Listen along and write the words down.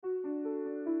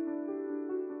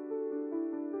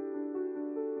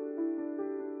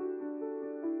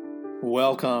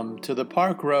Welcome to the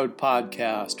Park Road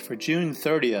Podcast for June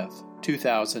 30th,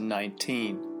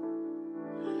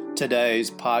 2019. Today's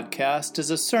podcast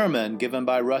is a sermon given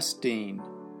by Russ Dean,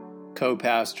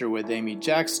 co-pastor with Amy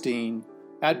Jackstein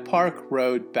at Park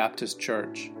Road Baptist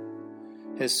Church.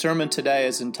 His sermon today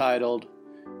is entitled,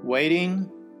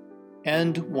 Waiting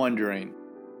and Wondering.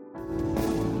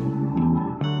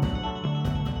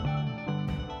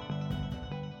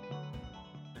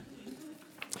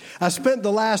 I spent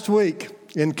the last week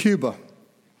in Cuba,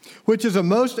 which is a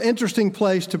most interesting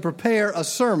place to prepare a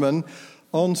sermon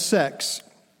on sex.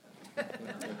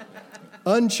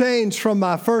 Unchanged from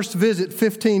my first visit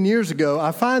 15 years ago,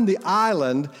 I find the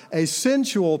island a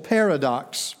sensual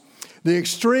paradox. The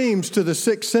extremes to the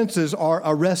six senses are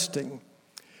arresting.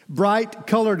 Bright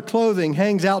colored clothing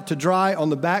hangs out to dry on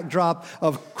the backdrop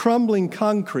of crumbling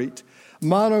concrete,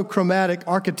 monochromatic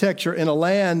architecture in a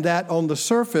land that on the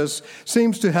surface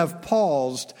seems to have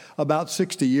paused about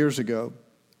 60 years ago.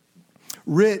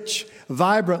 Rich,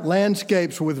 vibrant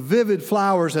landscapes with vivid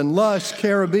flowers and lush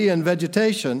Caribbean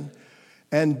vegetation,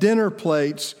 and dinner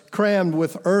plates crammed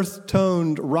with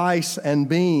earth-toned rice and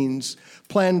beans,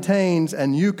 plantains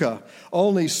and yucca,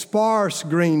 only sparse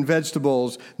green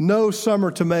vegetables, no summer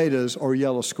tomatoes or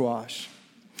yellow squash.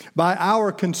 By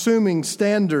our consuming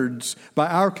standards, by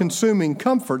our consuming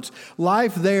comforts,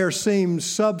 life there seems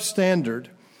substandard,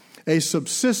 a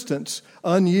subsistence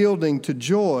unyielding to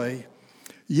joy.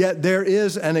 Yet there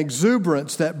is an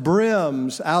exuberance that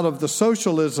brims out of the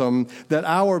socialism that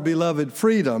our beloved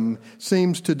freedom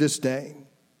seems to disdain.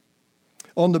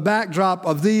 On the backdrop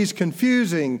of these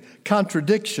confusing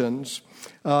contradictions,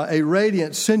 a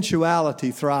radiant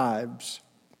sensuality thrives.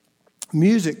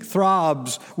 Music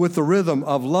throbs with the rhythm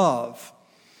of love.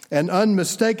 An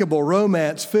unmistakable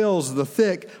romance fills the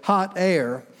thick, hot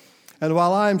air. And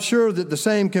while I am sure that the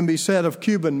same can be said of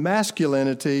Cuban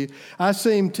masculinity, I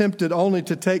seem tempted only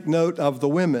to take note of the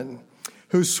women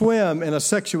who swim in a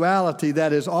sexuality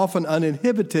that is often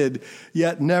uninhibited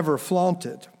yet never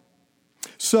flaunted.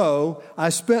 So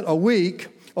I spent a week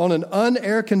on an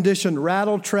unair-conditioned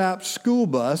rattle-trapped school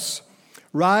bus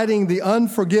riding the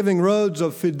unforgiving roads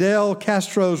of Fidel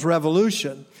Castro's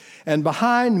revolution, and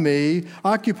behind me,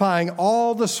 occupying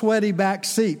all the sweaty back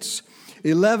seats,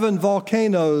 11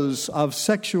 volcanoes of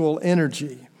sexual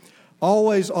energy,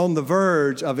 always on the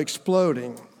verge of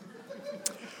exploding.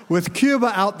 With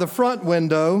Cuba out the front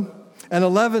window and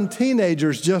 11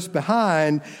 teenagers just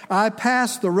behind, I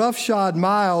passed the roughshod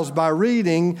miles by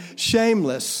reading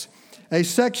Shameless, a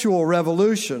sexual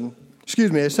reformation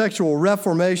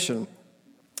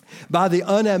by the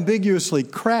unambiguously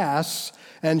crass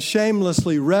and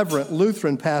shamelessly reverent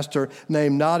Lutheran pastor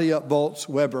named Nadia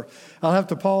Bolz-Weber. I'll have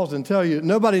to pause and tell you,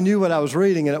 nobody knew what I was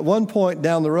reading, and at one point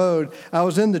down the road, I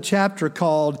was in the chapter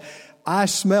called I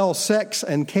Smell Sex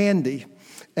and Candy,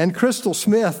 and Crystal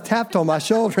Smith tapped on my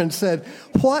shoulder and said,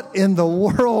 "What in the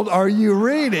world are you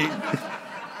reading?"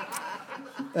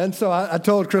 And so I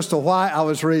told Crystal why I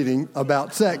was reading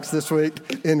about sex this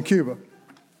week in Cuba.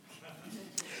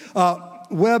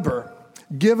 Weber,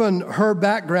 given her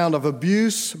background of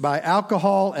abuse by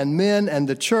alcohol and men and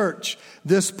the church,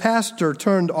 this pastor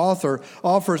turned author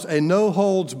offers a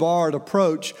no-holds-barred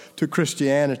approach to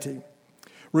Christianity.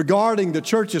 Regarding the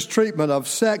church's treatment of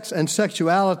sex and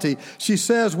sexuality, she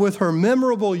says with her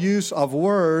memorable use of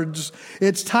words,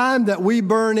 it's time that we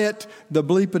burn it the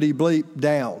bleepity-bleep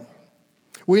down.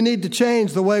 We need to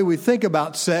change the way we think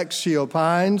about sex, she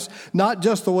opines, not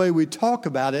just the way we talk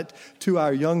about it to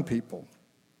our young people.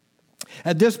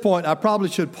 At this point, I probably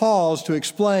should pause to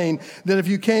explain that if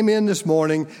you came in this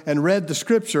morning and read the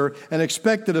scripture and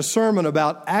expected a sermon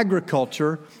about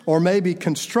agriculture or maybe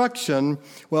construction,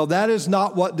 well, that is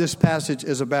not what this passage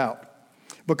is about.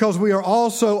 Because we are all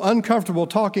so uncomfortable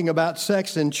talking about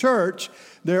sex in church,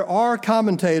 there are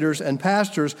commentators and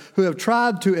pastors who have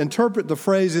tried to interpret the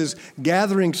phrases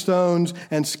gathering stones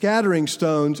and scattering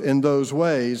stones in those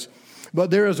ways. But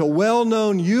there is a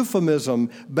well-known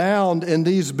euphemism bound in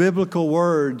these biblical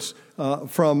words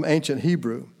from ancient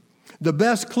Hebrew. The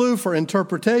best clue for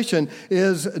interpretation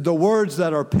is the words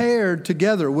that are paired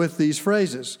together with these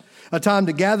phrases. A time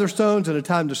to gather stones and a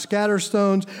time to scatter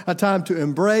stones, a time to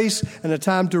embrace and a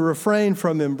time to refrain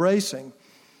from embracing.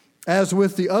 As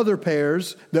with the other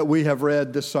pairs that we have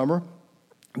read this summer,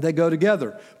 they go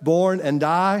together. Born and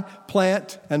die,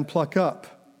 plant and pluck up.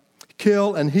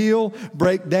 Kill and heal,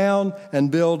 break down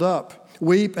and build up.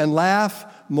 Weep and laugh,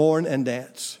 mourn and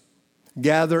dance.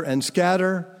 Gather and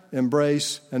scatter,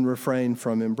 embrace and refrain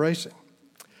from embracing.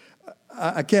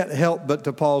 I can't help but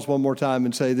to pause one more time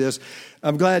and say this.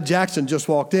 I'm glad Jackson just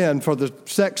walked in for the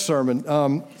sex sermon.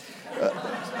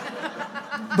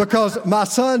 because my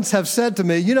sons have said to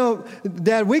me, you know,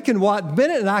 Dad,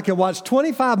 Bennett and I can watch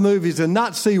 25 movies and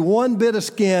not see one bit of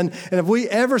skin. And if we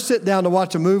ever sit down to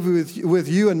watch a movie with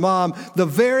you and Mom, the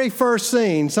very first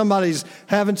scene, somebody's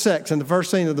having sex in the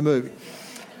first scene of the movie.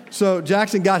 So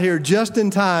Jackson got here just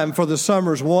in time for the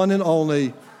summer's one and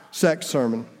only sex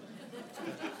sermon.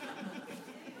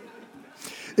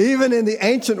 Even in the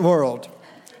ancient world,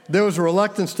 there was a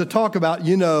reluctance to talk about,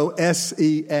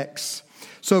 sex.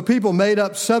 So people made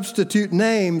up substitute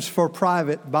names for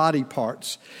private body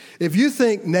parts. If you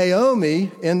think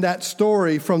Naomi, in that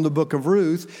story from the book of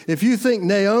Ruth, if you think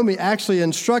Naomi actually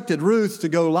instructed Ruth to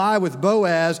go lie with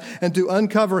Boaz and to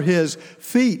uncover his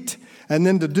feet and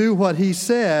then to do what he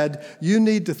said, you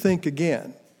need to think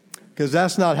again, because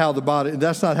that's not how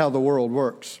the world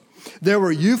works. There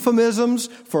were euphemisms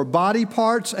for body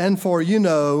parts and for,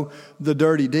 the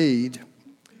dirty deed.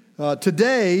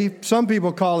 Today, some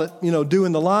people call it,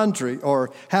 doing the laundry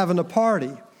or having a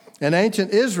party. In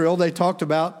ancient Israel, they talked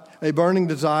about a burning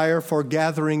desire for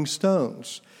gathering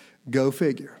stones. Go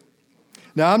figure.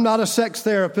 Now, I'm not a sex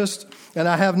therapist, and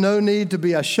I have no need to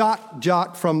be a shock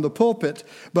jock from the pulpit,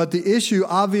 but the issue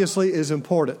obviously is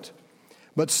important.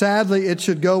 But sadly, it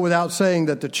should go without saying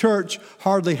that the church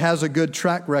hardly has a good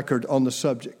track record on the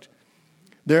subject.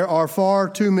 There are far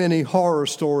too many horror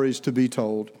stories to be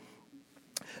told,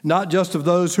 not just of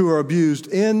those who are abused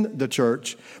in the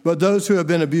church, but those who have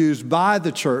been abused by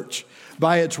the church,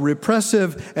 by its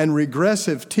repressive and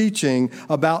regressive teaching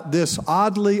about this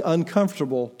oddly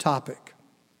uncomfortable topic.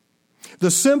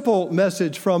 The simple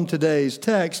message from today's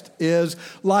text is,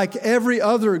 like every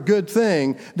other good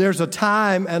thing, there's a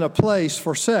time and a place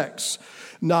for sex.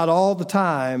 Not all the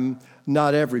time,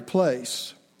 not every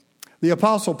place. The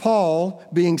Apostle Paul,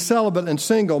 being celibate and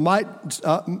single,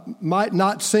 might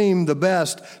not seem the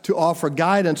best to offer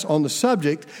guidance on the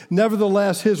subject.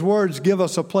 Nevertheless, his words give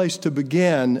us a place to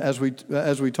begin as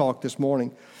we talk this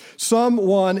morning.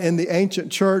 Someone in the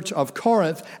ancient church of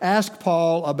Corinth asked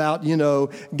Paul about,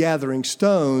 gathering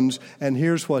stones, and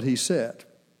here's what he said.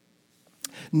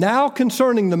 Now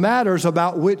concerning the matters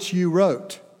about which you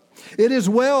wrote, it is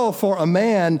well for a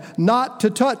man not to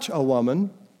touch a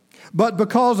woman, but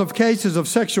because of cases of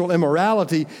sexual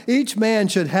immorality, each man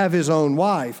should have his own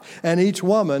wife, and each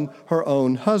woman her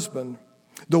own husband.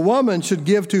 The husband should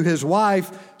give to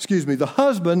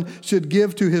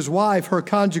his wife her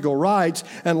conjugal rights,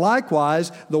 and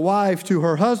likewise the wife to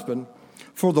her husband.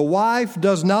 For the wife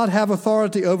does not have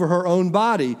authority over her own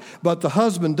body, but the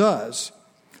husband does.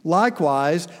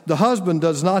 Likewise, the husband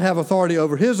does not have authority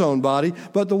over his own body,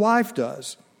 but the wife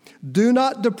does. Do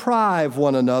not deprive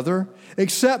one another,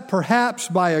 except perhaps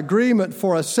by agreement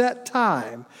for a set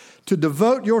time, to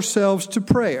devote yourselves to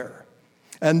prayer,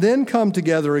 and then come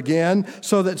together again,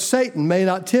 so that Satan may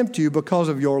not tempt you because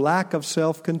of your lack of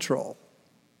self-control.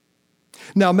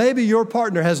 Now, maybe your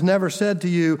partner has never said to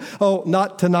you, "Oh,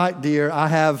 not tonight, dear, I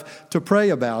have to pray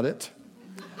about it."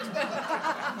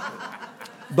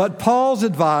 But Paul's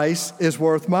advice is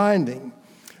worth minding.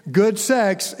 Good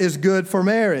sex is good for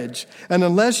marriage, and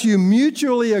unless you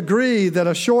mutually agree that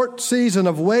a short season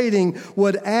of waiting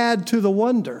would add to the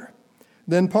wonder,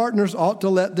 then partners ought to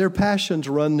let their passions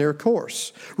run their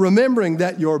course, remembering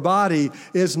that your body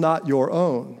is not your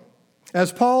own.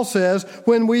 As Paul says,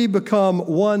 when we become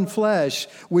one flesh,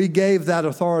 we gave that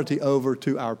authority over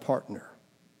to our partner.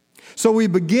 So we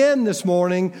begin this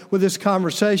morning with this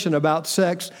conversation about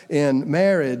sex in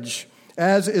marriage,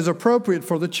 as is appropriate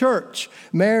for the church,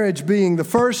 marriage being the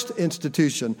first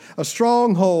institution, a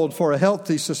stronghold for a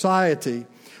healthy society.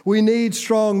 We need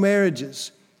strong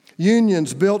marriages.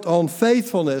 Unions built on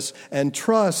faithfulness and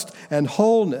trust and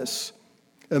wholeness,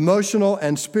 emotional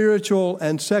and spiritual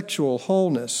and sexual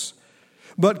wholeness.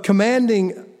 But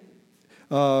commending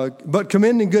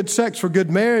good sex for good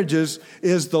marriages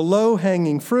is the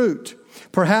low-hanging fruit.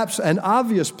 Perhaps an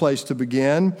obvious place to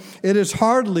begin. It is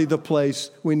hardly the place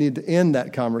we need to end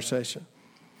that conversation.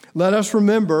 Let us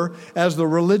remember, as the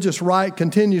religious right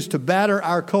continues to batter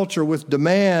our culture with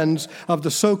demands of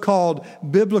the so-called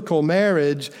biblical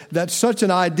marriage, that such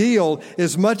an ideal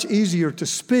is much easier to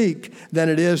speak than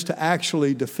it is to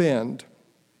actually defend.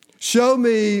 Show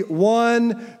me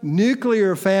one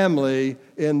nuclear family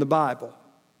in the Bible.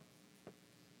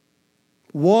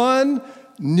 One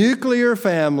nuclear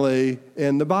family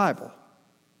in the Bible.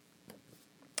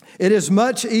 It is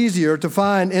much easier to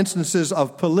find instances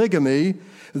of polygamy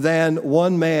than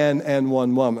one man and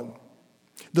one woman.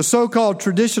 The so-called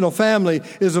traditional family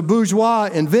is a bourgeois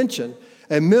invention,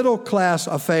 a middle-class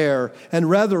affair, and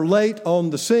rather late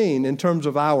on the scene in terms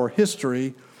of our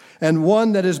history, and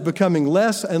one that is becoming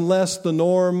less and less the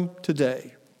norm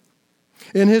today.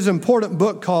 In his important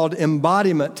book called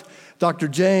Embodiment, Dr.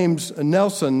 James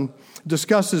Nelson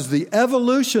discusses the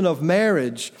evolution of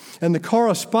marriage and the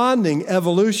corresponding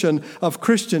evolution of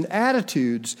Christian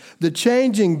attitudes, the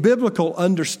changing biblical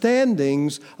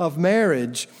understandings of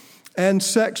marriage and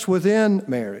sex within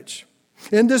marriage.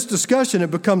 In this discussion,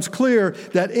 it becomes clear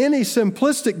that any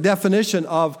simplistic definition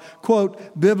of,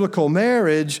 quote, biblical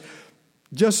marriage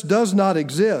just does not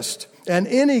exist. And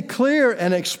any clear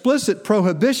and explicit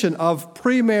prohibition of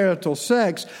premarital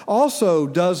sex also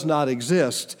does not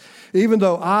exist. Even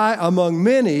though I, among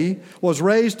many, was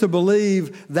raised to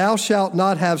believe thou shalt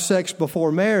not have sex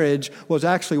before marriage was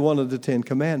actually one of the 10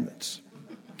 Commandments.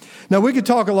 Now, we could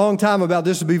talk a long time about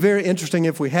this. It would be very interesting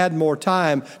if we had more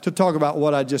time to talk about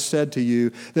what I just said to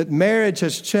you, that marriage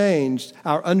has changed,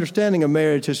 our understanding of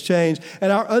marriage has changed,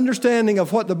 and our understanding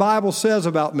of what the Bible says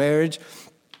about marriage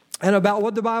and about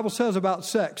what the Bible says about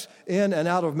sex in and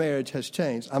out of marriage has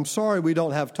changed. I'm sorry we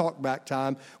don't have talk back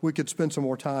time. We could spend some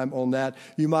more time on that.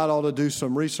 You might ought to do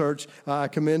some research. I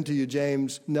commend to you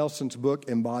James Nelson's book,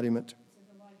 Embodiment.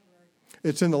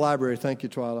 It's in the library. Thank you,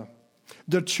 Twyla.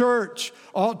 The church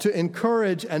ought to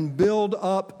encourage and build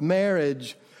up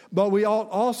marriage, but we ought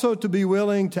also to be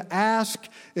willing to ask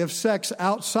if sex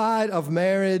outside of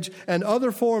marriage and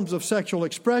other forms of sexual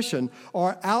expression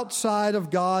are outside of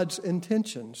God's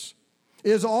intentions.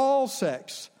 Is all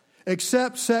sex,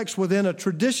 except sex within a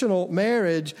traditional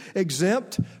marriage,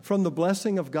 exempt from the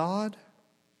blessing of God?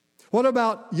 What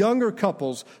about younger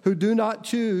couples who do not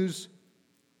choose?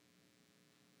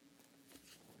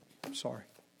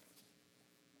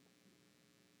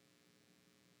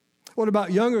 What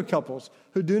about younger couples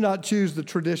who do not choose the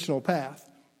traditional path?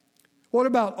 What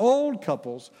about old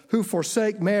couples who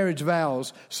forsake marriage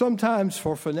vows, sometimes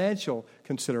for financial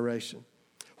consideration?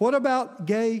 What about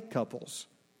gay couples?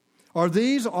 Are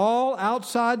these all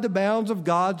outside the bounds of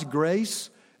God's grace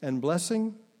and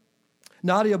blessing?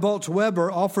 Nadia Bolz-Weber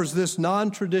offers this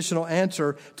non-traditional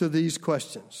answer to these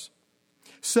questions.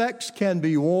 Sex can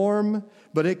be warm,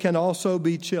 but it can also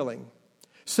be chilling.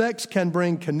 Sex can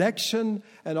bring connection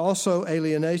and also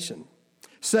alienation.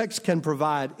 Sex can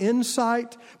provide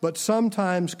insight, but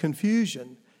sometimes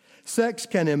confusion. Sex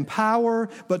can empower,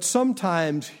 but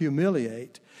sometimes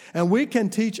humiliate. And we can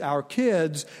teach our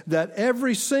kids that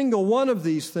every single one of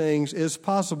these things is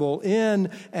possible in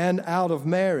and out of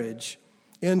marriage,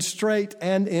 in straight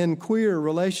and in queer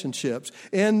relationships,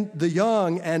 in the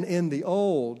young and in the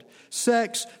old.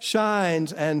 Sex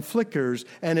shines and flickers,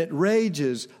 and it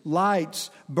rages,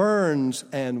 lights, burns,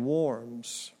 and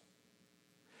warms.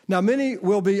 Now, many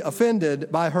will be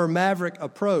offended by her maverick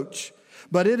approach,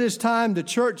 but it is time the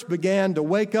church began to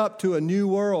wake up to a new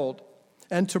world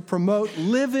and to promote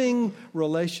living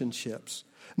relationships,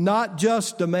 not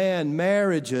just demand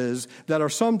marriages that are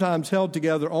sometimes held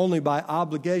together only by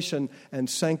obligation and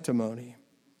sanctimony.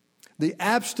 The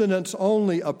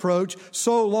abstinence-only approach,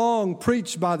 so long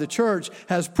preached by the church,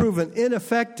 has proven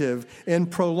ineffective in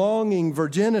prolonging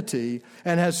virginity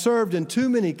and has served in too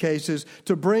many cases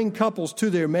to bring couples to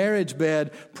their marriage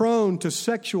bed prone to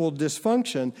sexual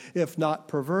dysfunction, if not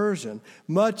perversion.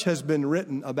 Much has been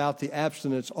written about the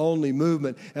abstinence-only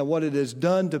movement and what it has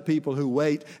done to people who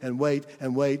wait and wait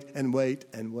and wait and wait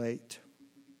and wait.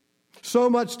 So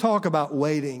much talk about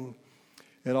waiting,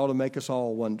 it ought to make us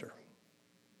all wonder.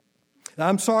 Now,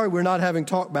 I'm sorry we're not having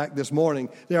talk back this morning.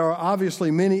 There are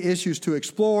obviously many issues to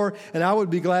explore, and I would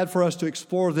be glad for us to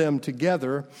explore them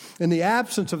together. In the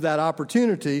absence of that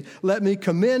opportunity, let me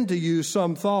commend to you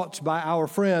some thoughts by our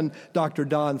friend, Dr.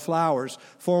 Don Flowers,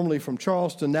 formerly from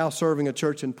Charleston, now serving a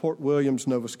church in Port Williams,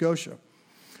 Nova Scotia.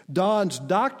 Don's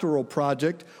doctoral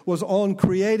project was on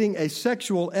creating a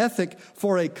sexual ethic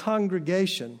for a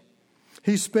congregation.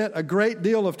 He spent a great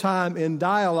deal of time in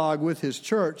dialogue with his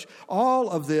church. All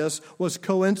of this was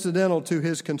coincidental to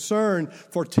his concern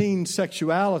for teen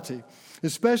sexuality,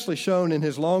 especially shown in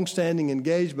his long-standing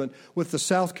engagement with the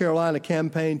South Carolina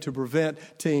campaign to prevent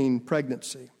teen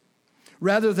pregnancy.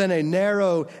 Rather than a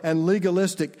narrow and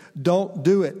legalistic don't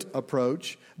do it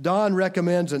approach, Don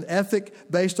recommends an ethic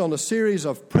based on a series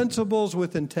of principles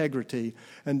with integrity.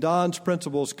 And Don's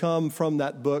principles come from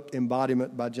that book,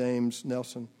 Embodiment by James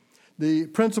Nelson. The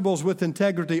principles with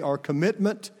integrity are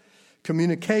commitment,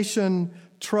 communication,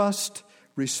 trust,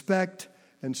 respect,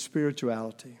 and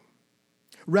spirituality.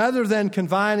 Rather than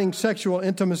confining sexual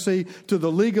intimacy to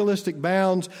the legalistic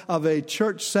bounds of a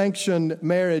church-sanctioned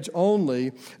marriage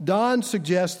only, Don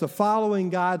suggests the following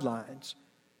guidelines.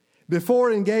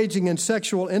 Before engaging in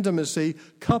sexual intimacy,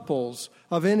 couples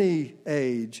of any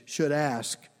age should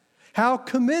ask, how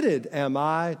committed am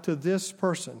I to this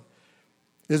person?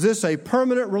 Is this a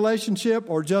permanent relationship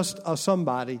or just a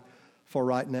somebody for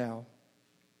right now.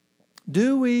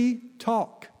 Do we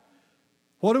talk?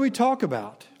 What do we talk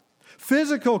about?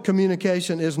 Physical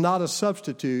communication is not a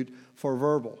substitute for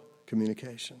verbal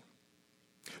communication.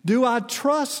 Do I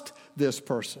trust this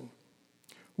person?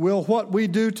 Will what we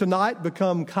do tonight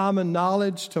become common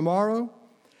knowledge tomorrow?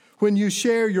 When you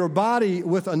share your body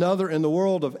with another in the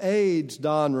world of AIDS,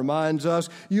 Don reminds us,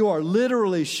 you are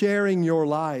literally sharing your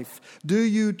life. Do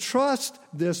you trust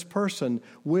this person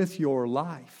with your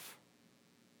life?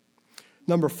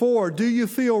 Number 4, do you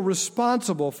feel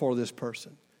responsible for this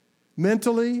person?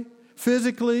 Mentally,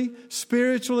 physically,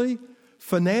 spiritually,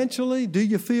 financially, do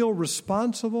you feel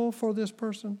responsible for this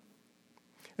person?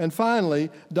 And finally,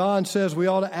 Don says we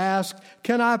ought to ask,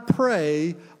 can I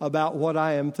pray about what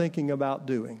I am thinking about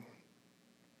doing?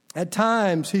 At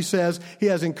times, he says, he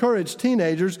has encouraged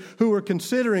teenagers who are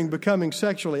considering becoming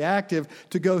sexually active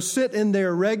to go sit in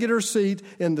their regular seat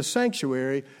in the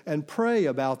sanctuary and pray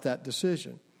about that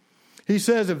decision. He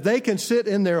says, if they can sit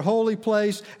in their holy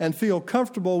place and feel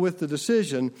comfortable with the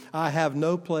decision, I have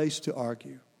no place to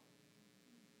argue.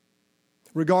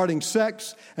 Regarding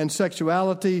sex and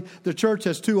sexuality, the church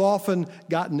has too often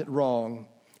gotten it wrong.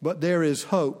 But there is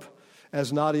hope.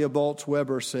 As Nadia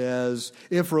Bolz-Weber says,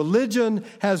 if religion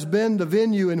has been the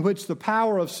venue in which the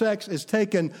power of sex is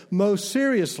taken most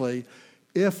seriously,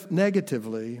 if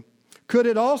negatively, could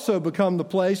it also become the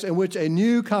place in which a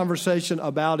new conversation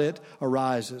about it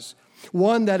arises?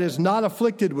 One that is not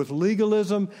afflicted with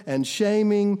legalism and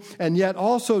shaming, and yet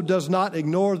also does not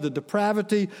ignore the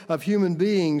depravity of human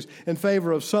beings in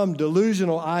favor of some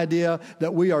delusional idea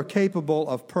that we are capable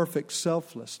of perfect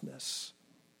selflessness.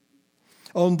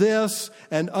 On this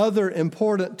and other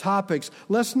important topics,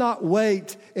 let's not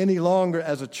wait any longer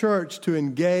as a church to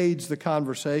engage the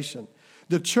conversation.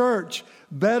 The church,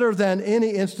 better than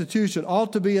any institution,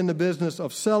 ought to be in the business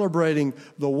of celebrating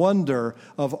the wonder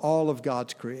of all of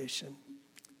God's creation.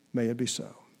 May it be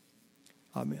so.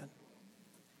 Amen.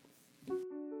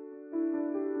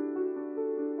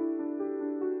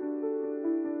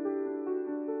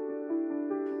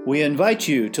 We invite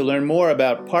you to learn more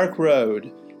about Park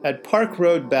Road at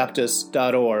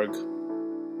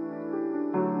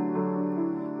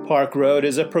parkroadbaptist.org. Park Road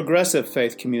is a progressive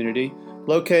faith community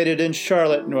located in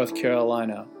Charlotte, North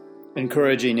Carolina,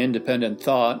 encouraging independent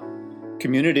thought,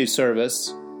 community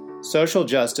service, social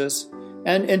justice,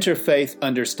 and interfaith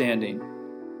understanding.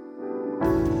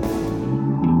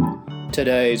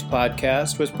 Today's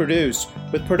podcast was produced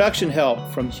with production help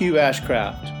from Hugh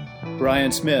Ashcraft,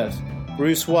 Brian Smith,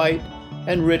 Bruce White,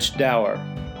 and Rich Dower.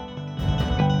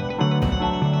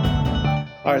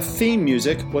 Our theme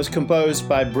music was composed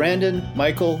by Brandon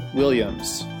Michael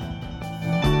Williams.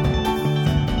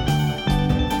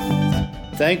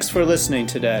 Thanks for listening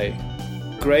today.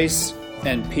 Grace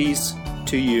and peace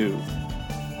to you.